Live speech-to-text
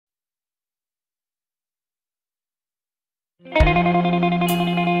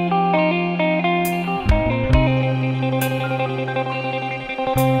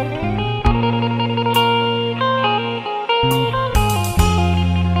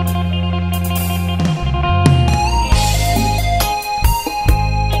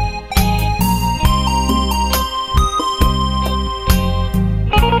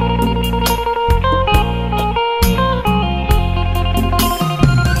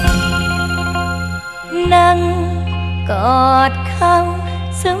งกอดเขา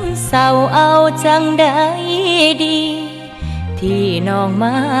ซึมเศร้าเอาจังได้ดีที่น้องม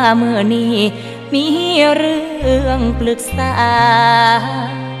าเมื่อนี้มีเรื่องปรึกษา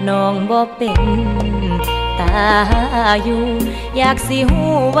น้องบ่เป็นตาอยู่อยากสิ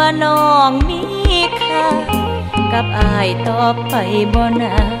ฮู้ว่าน้องมีค่ากับอ้ายต่อไปบ่น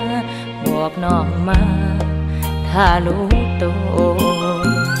าบอกน้องมาถ้ารู้ตัว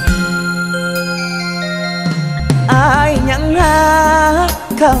อ้ายยังหา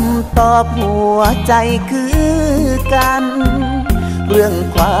คำตอบหัวใจคือกันเรื่อง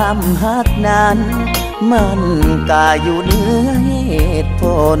ความฮักนั้นมันก็อยู่เหนือเหตุผ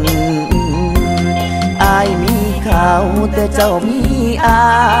ลอ้ายมีเขาแต่เจ้ามีอ้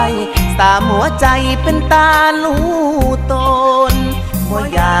ายสามหัวใจเป็นตาลูตนบ่อ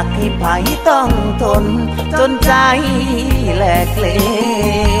ยากให้ไผต้องทนจนใจแหลกเหล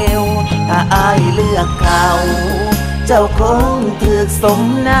วถ้าอ้ายเลือกเขาเจ้าคงถูกสม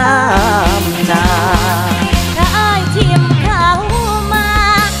น้ำหน้าถ้าอ้ายทิ่มเขามา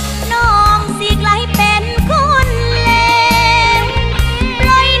น้องสิกลายเป็นคนเลวป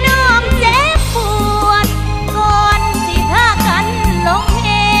ล่อยน้องเจ็บปวดก่อนสิพากันลงเห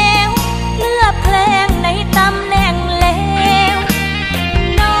วเลือกเพลงในตำแหน่งเลว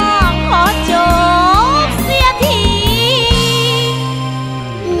น้องขอจบเสียที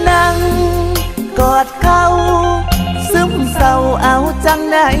นั่งกอดเขาซึมเศร้าเอาจัง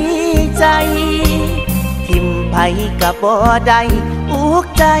ไหนใจทิ่มไผกับบ่ได้อุก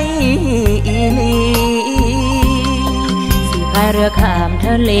ใจอีหลีสิพายเรือข้ามท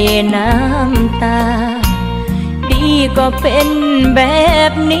ะเลน้ำตาดีก็เป็นแบ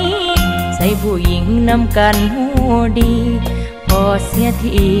บนี้ใส่ผู้หญิงนำกันหูดีพอเสีย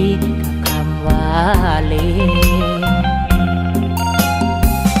ทีกับคำว่าเล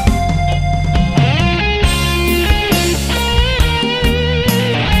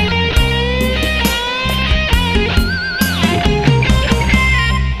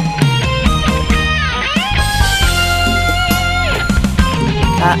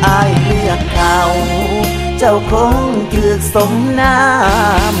ถ้าอ้ายเลือกเขาเจ้าคงถูกสมน้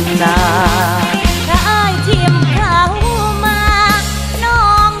ำหน้าถ้าอ้ายทิ่มเขามาน้อ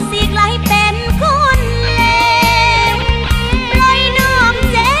งสิกลายเป็นคนเลวปล่อยน้อง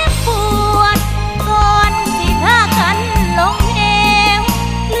เจ็บปวดก่อนสิพากันลงเหว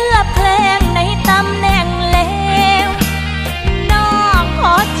เลือกเพลงในตำแหน่งเลวน้องข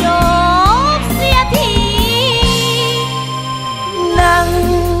อจบเสียทีนั่ง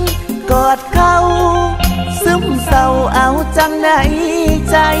กอดเขาซึมเศร้าเอาจังไหน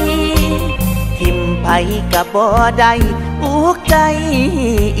ใจทิ่มไผกับบ่ได้อุกใจ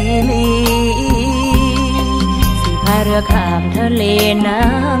อีหลีสิพายเรือข้ามทะเลน้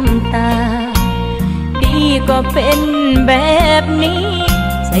ำตาดีก็เป็นแบบนี้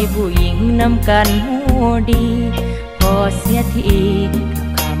ใส่ผู้หญิงนำกันหูดีพอเสียทีกับ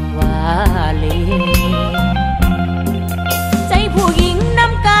คำว่าเลวใจผู้หญิงน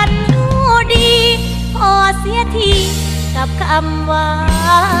ำกันหูดีพอเสียทีกับคำว่า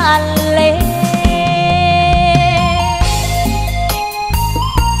เล